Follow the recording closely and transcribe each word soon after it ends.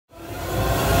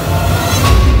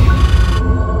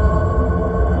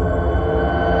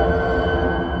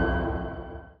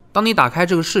当你打开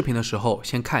这个视频的时候，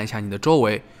先看一下你的周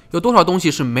围有多少东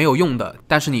西是没有用的，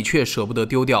但是你却舍不得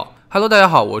丢掉。Hello， 大家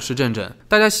好，我是郑郑。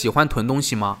大家喜欢囤东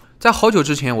西吗？在好久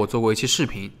之前，我做过一期视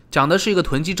频，讲的是一个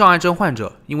囤积障碍症患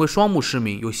者，因为双目失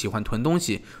明又喜欢囤东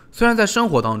西。虽然在生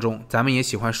活当中，咱们也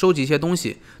喜欢收集一些东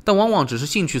西，但往往只是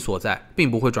兴趣所在，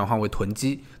并不会转化为囤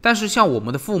积。但是像我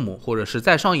们的父母或者是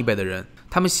再上一辈的人，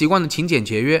他们习惯的勤俭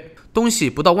节约，东西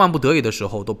不到万不得已的时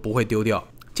候都不会丢掉。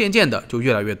渐渐的就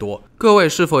越来越多，各位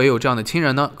是否也有这样的亲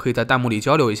人呢？可以在弹幕里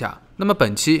交流一下。那么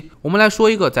本期我们来说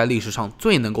一个在历史上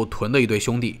最能够囤的一对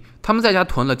兄弟，他们在家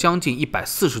囤了将近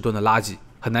140吨的垃圾，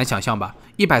很难想象吧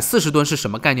？140吨是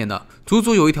什么概念呢？足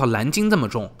足有一条蓝鲸这么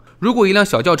重。如果一辆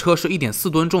小轿车是 1.4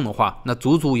 吨重的话，那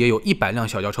足足也有100辆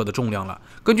小轿车的重量了。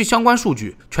根据相关数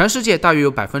据，全世界大约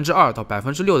有 2% 到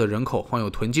 6% 的人口患有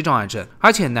囤积障碍症，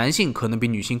而且男性可能比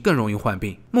女性更容易患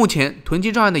病。目前囤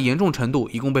积障碍的严重程度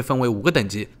一共被分为5个等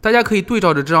级，大家可以对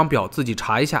照着这张表自己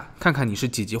查一下，看看你是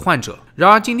几级患者。然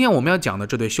而今天我们要讲的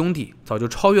这对兄弟早就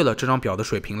超越了这张表的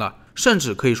水平了，甚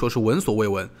至可以说是闻所未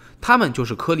闻。他们就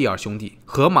是科里尔兄弟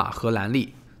河马和兰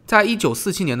利。在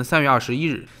1947年的3月21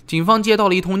日，警方接到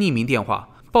了一通匿名电话，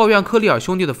抱怨科里尔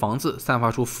兄弟的房子散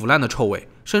发出腐烂的臭味，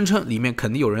声称里面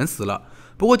肯定有人死了。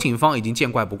不过警方已经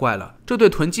见怪不怪了，这对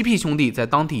囤积癖兄弟在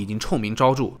当地已经臭名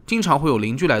昭著，经常会有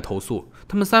邻居来投诉，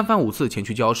他们3番5次前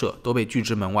去交涉，都被拒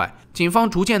之门外。警方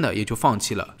逐渐的也就放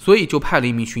弃了，所以就派了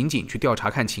一名巡警去调查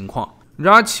看情况。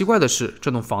然而奇怪的是，这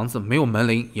栋房子没有门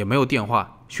铃，也没有电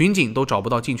话，巡警都找不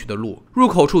到进去的路。入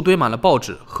口处堆满了报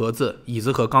纸、盒子、椅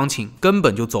子和钢琴，根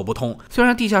本就走不通。虽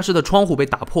然地下室的窗户被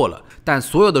打破了，但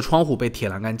所有的窗户被铁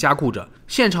栏杆加固着。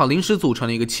现场临时组成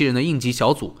了一个7人的应急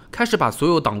小组，开始把所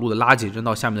有挡路的垃圾扔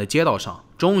到下面的街道上。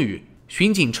终于，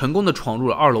巡警成功的闯入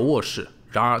了2楼卧室。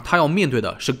然而他要面对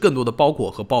的是更多的包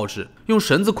裹和报纸，用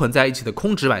绳子捆在一起的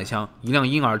空纸板箱，一辆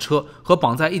婴儿车和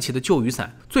绑在一起的救雨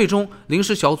伞。最终临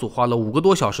时小组花了5个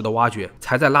多小时的挖掘，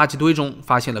才在垃圾堆中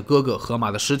发现了哥哥河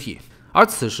马的尸体。而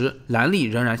此时兰利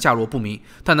仍然下落不明，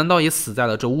他难道也死在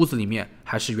了这屋子里面，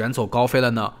还是远走高飞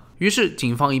了呢？于是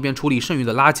警方一边处理剩余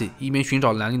的垃圾，一边寻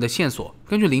找兰利的线索。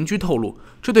根据邻居透露，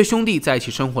这对兄弟在一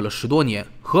起生活了10多年，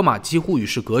河马几乎与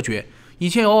世隔绝，以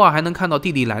前偶尔还能看到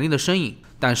弟弟兰利的身影，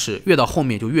但是越到后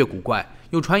面就越古怪。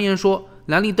有传言说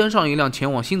兰利登上了一辆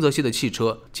前往新泽西的汽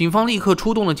车，警方立刻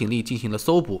出动了警力进行了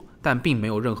搜捕，但并没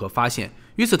有任何发现。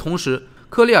与此同时，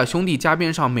科里尔兄弟家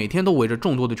边上每天都围着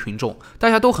众多的群众，大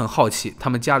家都很好奇他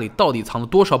们家里到底藏了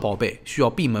多少宝贝，需要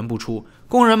闭门不出。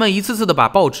工人们一次次的把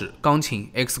报纸、钢琴、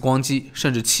X 光机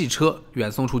甚至汽车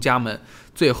远送出家门。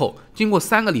最后经过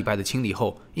3个礼拜的清理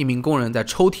后，一名工人在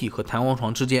抽屉和弹簧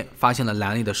床之间发现了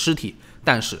兰利的尸体，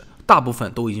但是大部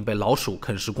分都已经被老鼠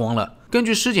啃食光了。根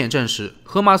据尸检证实，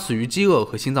河马死于饥饿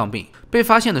和心脏病，被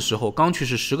发现的时候刚去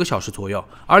世10个小时左右，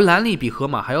而兰利比河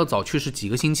马还要早去世几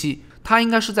个星期。他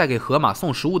应该是在给河马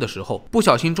送食物的时候，不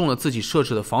小心中了自己设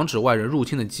置的防止外人入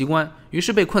侵的机关，于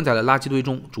是被困在了垃圾堆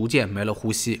中，逐渐没了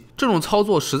呼吸。这种操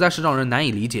作实在是让人难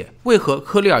以理解，为何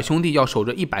科里尔兄弟要守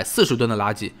着140吨的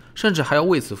垃圾，甚至还要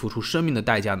为此付出生命的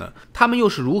代价呢？他们又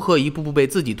是如何一步步被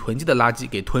自己囤积的垃圾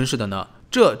给吞噬的呢？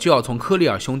这就要从科里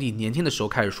尔兄弟年轻的时候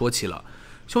开始说起了。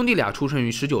兄弟俩出生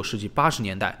于19世纪80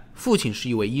年代，父亲是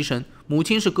一位医生，母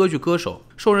亲是歌剧歌手，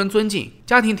受人尊敬，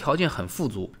家庭条件很富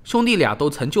足。兄弟俩都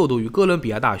曾就读于哥伦比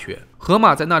亚大学，河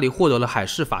马在那里获得了海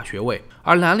事法学位，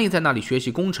而兰利在那里学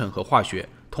习工程和化学，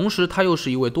同时他又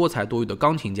是一位多才多艺的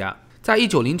钢琴家。在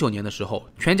1909年的时候，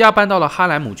全家搬到了哈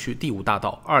莱姆区第5大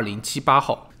道2078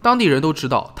号。当地人都知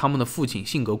道他们的父亲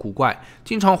性格古怪，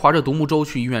经常划着独木舟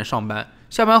去医院上班，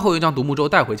下班后又将独木舟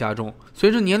带回家中。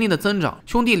随着年龄的增长，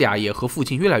兄弟俩也和父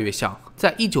亲越来越像。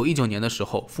在1919年的时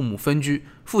候，父母分居，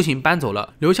父亲搬走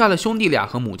了，留下了兄弟俩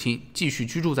和母亲继续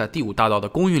居住在第5大道的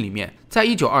公寓里面。在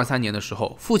1923年的时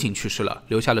候，父亲去世了，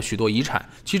留下了许多遗产，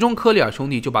其中科里尔兄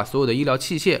弟就把所有的医疗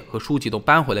器械和书籍都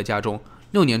搬回了家中。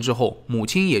6年之后，母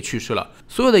亲也去世了，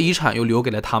所有的遗产又留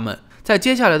给了他们。在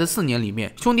接下来的4年里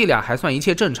面，兄弟俩还算一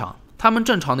切正常，他们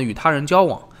正常的与他人交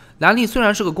往。兰利虽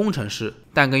然是个工程师，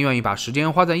但更愿意把时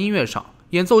间花在音乐上，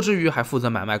演奏之余还负责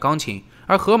买卖钢琴，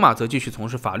而河马则继续从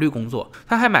事法律工作。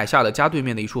他还买下了家对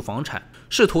面的一处房产，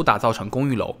试图打造成公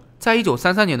寓楼。在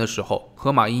1933年的时候，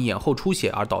河马因眼后出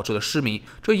血而导致了失明，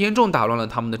这严重打乱了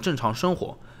他们的正常生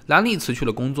活。兰利辞去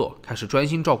了工作，开始专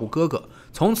心照顾哥哥，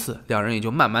从此两人也就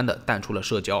慢慢的淡出了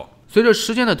社交。随着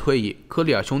时间的推移，科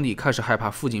里尔兄弟开始害怕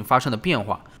附近发生的变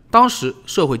化。当时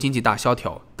社会经济大萧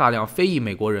条，大量非裔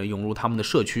美国人涌入他们的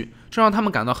社区，这让他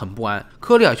们感到很不安。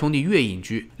科里尔兄弟越隐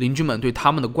居，邻居们对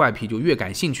他们的怪癖就越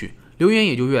感兴趣，流言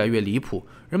也就越来越离谱。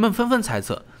人们纷纷猜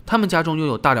测他们家中拥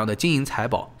有大量的金银财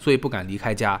宝，所以不敢离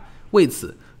开家。为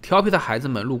此，调皮的孩子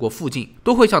们路过附近，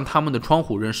都会向他们的窗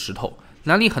户扔石头。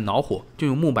兰利很恼火，就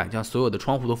用木板将所有的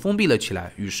窗户都封闭了起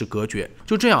来，与世隔绝。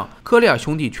就这样，科里尔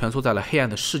兄弟蜷缩在了黑暗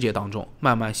的世界当中，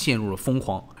慢慢陷入了疯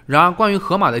狂。然而，关于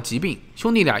河马的疾病，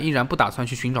兄弟俩依然不打算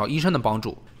去寻找医生的帮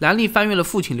助。兰利翻阅了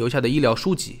父亲留下的医疗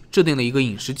书籍，制定了一个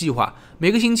饮食计划，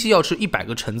每个星期要吃100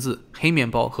个橙子、黑面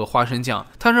包和花生酱。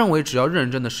他认为只要认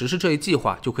真的实施这一计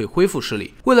划，就可以恢复视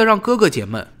力。为了让哥哥解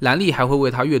闷，兰利还会为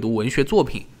他阅读文学作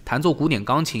品，弹奏古典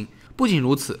钢琴。不仅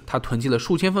如此，他囤积了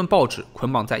数千份报纸，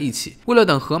捆绑在一起，为了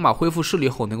等河马恢复视力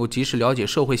后能够及时了解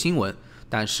社会新闻。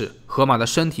但是河马的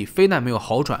身体非但没有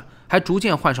好转，还逐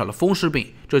渐患上了风湿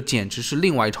病，这简直是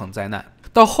另外一场灾难。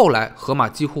到后来，河马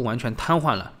几乎完全瘫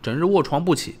痪了，整日卧床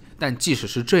不起。但即使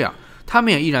是这样，他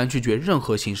们也依然拒绝任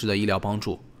何形式的医疗帮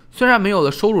助。虽然没有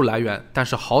了收入来源，但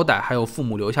是好歹还有父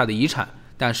母留下的遗产。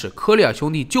但是科里尔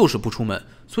兄弟就是不出门，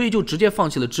所以就直接放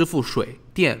弃了支付水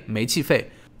电煤气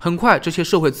费。很快，这些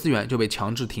社会资源就被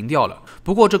强制停掉了。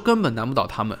不过这根本难不倒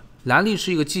他们。兰利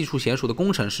是一个技术娴熟的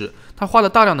工程师，他花了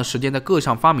大量的时间在各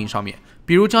项发明上面，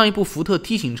比如将一部福特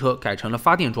T 型车改成了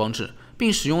发电装置，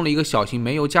并使用了一个小型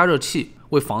煤油加热器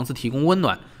为房子提供温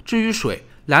暖。至于水，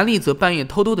兰利则半夜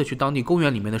偷偷的去当地公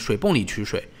园里面的水泵里取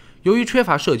水。由于缺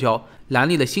乏社交，兰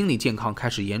利的心理健康开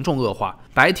始严重恶化。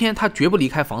白天他绝不离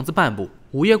开房子半步，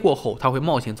午夜过后他会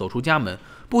冒险走出家门，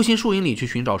步行树荫里去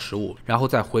寻找食物，然后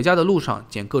在回家的路上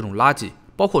捡各种垃圾，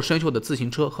包括生锈的自行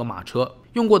车和马车，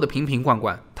用过的瓶瓶罐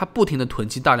罐。他不停地囤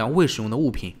积大量未使用的物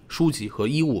品、书籍和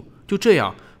衣物。就这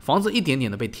样，房子一点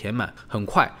点地被填满。很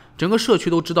快，整个社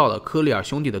区都知道了科里尔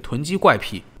兄弟的囤积怪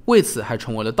癖，为此还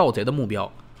成为了盗贼的目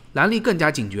标。兰利更加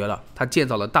警觉了，他建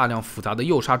造了大量复杂的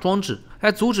诱杀装置，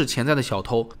来阻止潜在的小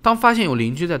偷。当发现有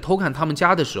邻居在偷看他们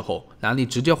家的时候，兰利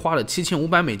直接花了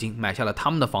$7500买下了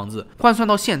他们的房子，换算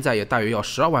到现在也大约要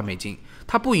$12万。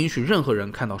他不允许任何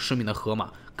人看到失明的河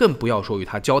马，更不要说与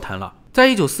他交谈了。在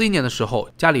1941年的时候，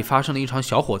家里发生了一场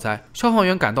小火灾，消防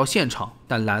员赶到现场，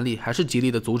但兰利还是极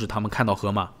力地阻止他们看到河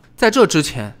马。在这之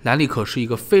前，兰利可是一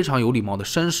个非常有礼貌的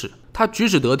绅士，他举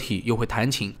止得体，又会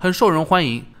弹琴，很受人欢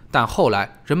迎。但后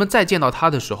来人们再见到他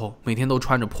的时候，每天都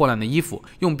穿着破烂的衣服，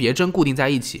用别针固定在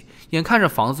一起，眼看着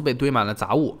房子被堆满了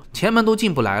杂物，前门都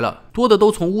进不来了，多的都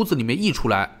从屋子里面溢出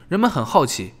来。人们很好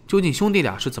奇，究竟兄弟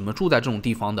俩是怎么住在这种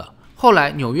地方的。后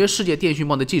来纽约世界电讯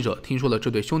报的记者听说了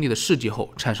这对兄弟的事迹后，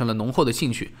产生了浓厚的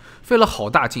兴趣，费了好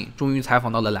大劲，终于采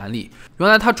访到了兰利。原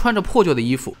来他穿着破旧的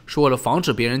衣服是为了防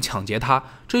止别人抢劫他。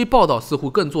这一报道似乎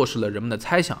更坐实了人们的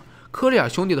猜想，科里尔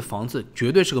兄弟的房子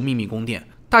绝对是个秘密宫殿，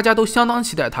大家都相当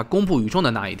期待他公布与众的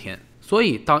那一天。所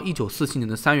以当1947年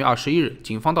的3月21日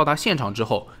警方到达现场之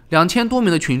后，2000多名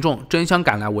的群众争相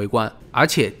赶来围观，而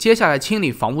且接下来清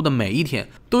理房屋的每一天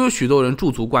都有许多人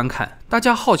驻足观看。大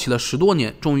家好奇了10多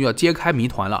年，终于要揭开谜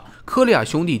团了，科里尔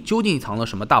兄弟究竟藏了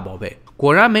什么大宝贝？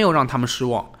果然没有让他们失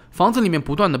望，房子里面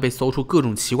不断的被搜出各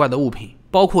种奇怪的物品，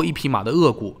包括一匹马的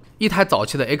颚骨、一台早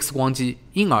期的 X 光机、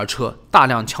婴儿车、大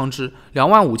量枪支、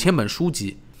25000本书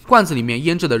籍，罐子里面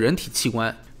腌制的人体器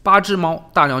官、8只猫、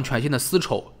大量全新的丝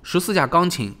绸、14架钢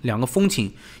琴、2个风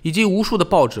琴，以及无数的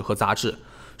报纸和杂志。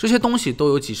这些东西都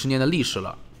有几十年的历史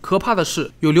了。可怕的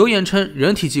是，有流言称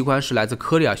人体器官是来自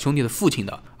科里尔兄弟的父亲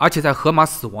的，而且在河马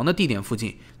死亡的地点附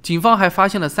近，警方还发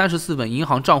现了34本银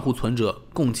行账户存折，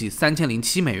共计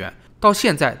$3007，到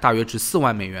现在大约值$4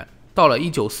万。到了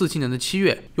1947年的7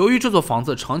月，由于这座房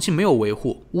子长期没有维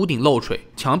护，屋顶漏水，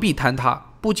墙壁坍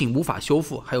塌，不仅无法修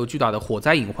复，还有巨大的火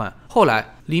灾隐患。后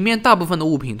来里面大部分的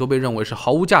物品都被认为是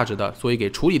毫无价值的，所以给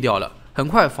处理掉了。很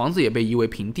快房子也被夷为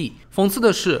平地。讽刺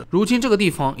的是，如今这个地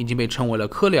方已经被称为了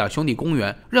科里尔兄弟公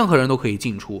园，任何人都可以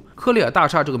进出。科里尔大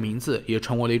厦这个名字也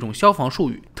成为了一种消防术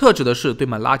语，特指的是堆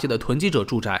满垃圾的囤积者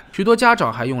住宅。许多家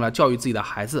长还用来教育自己的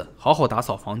孩子好好打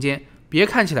扫房间，别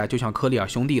看起来就像科里尔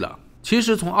兄弟了。其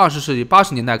实从20世纪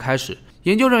80年代开始，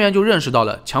研究人员就认识到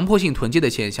了强迫性囤积的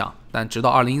现象，但直到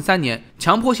2013年，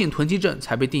强迫性囤积症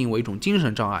才被定义为一种精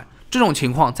神障碍。这种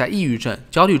情况在抑郁症、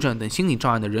焦虑症等心理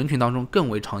障碍的人群当中更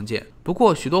为常见。不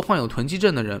过，许多患有囤积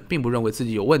症的人并不认为自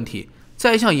己有问题。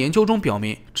在一项研究中表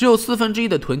明，只有1/4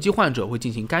的囤积患者会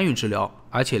进行干预治疗，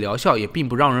而且疗效也并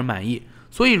不让人满意。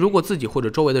所以，如果自己或者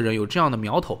周围的人有这样的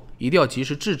苗头，一定要及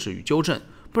时制止与纠正，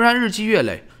不然日积月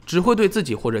累，只会对自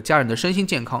己或者家人的身心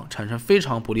健康产生非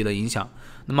常不利的影响。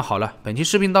那么好了，本期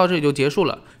视频到这里就结束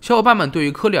了。小伙伴们对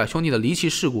于科里尔兄弟的离奇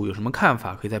事故有什么看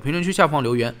法，可以在评论区下方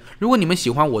留言。如果你们喜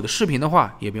欢我的视频的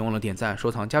话，也别忘了点赞、收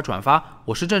藏加转发。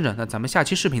我是郑郑，那咱们下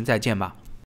期视频再见吧。